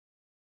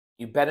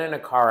You've been in a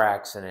car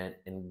accident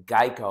and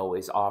Geico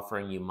is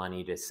offering you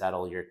money to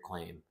settle your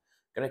claim.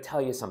 I'm going to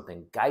tell you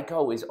something.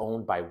 Geico is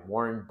owned by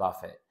Warren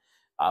Buffett.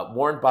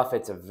 Warren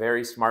Buffett's a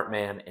very smart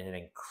man and an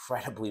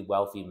incredibly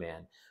wealthy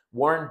man.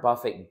 Warren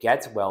Buffett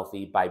gets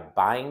wealthy by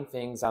buying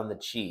things on the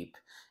cheap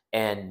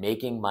and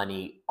making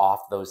money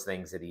off those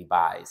things that he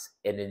buys.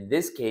 And in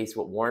this case,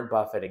 what Warren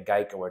Buffett and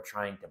Geico are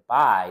trying to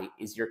buy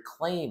is your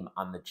claim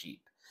on the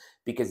cheap,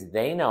 because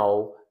they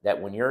know that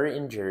when you're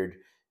injured,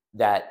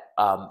 that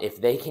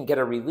if they can get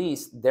a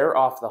release, they're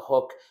off the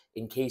hook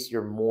in case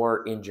you're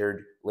more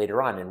injured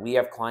later on. And we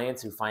have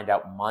clients who find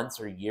out months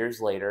or years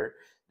later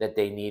that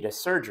they need a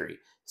surgery.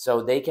 So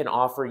they can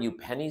offer you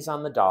pennies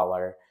on the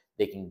dollar.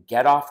 They can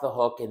get off the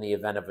hook in the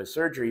event of a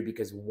surgery,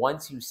 because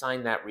once you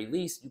sign that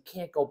release, you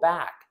can't go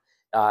back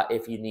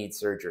if you need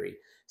surgery.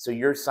 So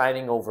you're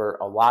signing over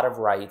a lot of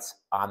rights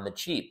on the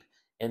cheap.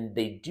 And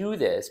they do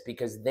this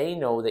because they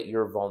know that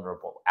you're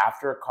vulnerable.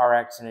 After a car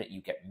accident,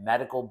 you get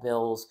medical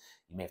bills.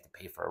 You may have to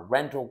pay for a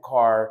rental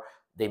car.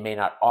 They may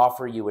not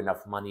offer you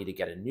enough money to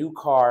get a new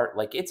car.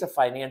 Like, it's a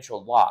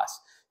financial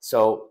loss.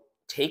 So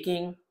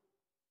taking,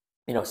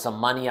 some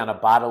money on a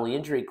bodily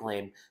injury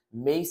claim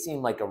may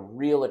seem like a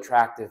real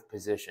attractive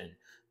position,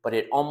 but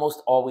it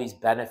almost always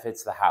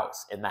benefits the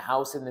house. And the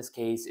house in this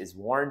case is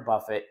Warren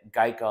Buffett,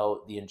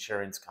 Geico, the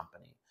insurance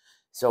company.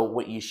 So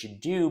what you should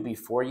do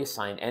before you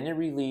sign any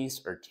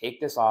release or take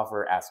this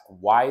offer, ask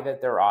why that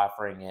they're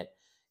offering it,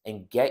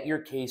 and get your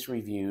case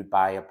reviewed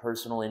by a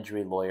personal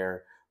injury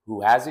lawyer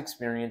who has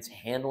experience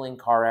handling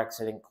car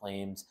accident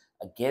claims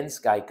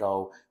against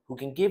Geico, who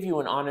can give you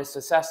an honest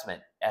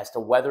assessment as to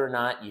whether or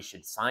not you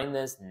should sign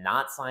this,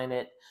 not sign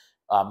it.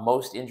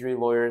 Most injury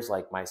lawyers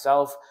like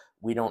myself,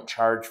 we don't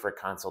charge for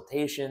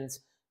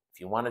consultations. If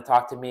you want to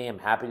talk to me, I'm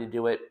happy to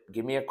do it.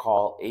 Give me a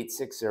call,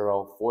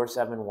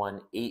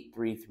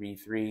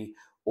 860-471-8333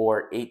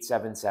 or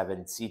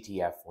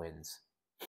 877-CTF-WINS.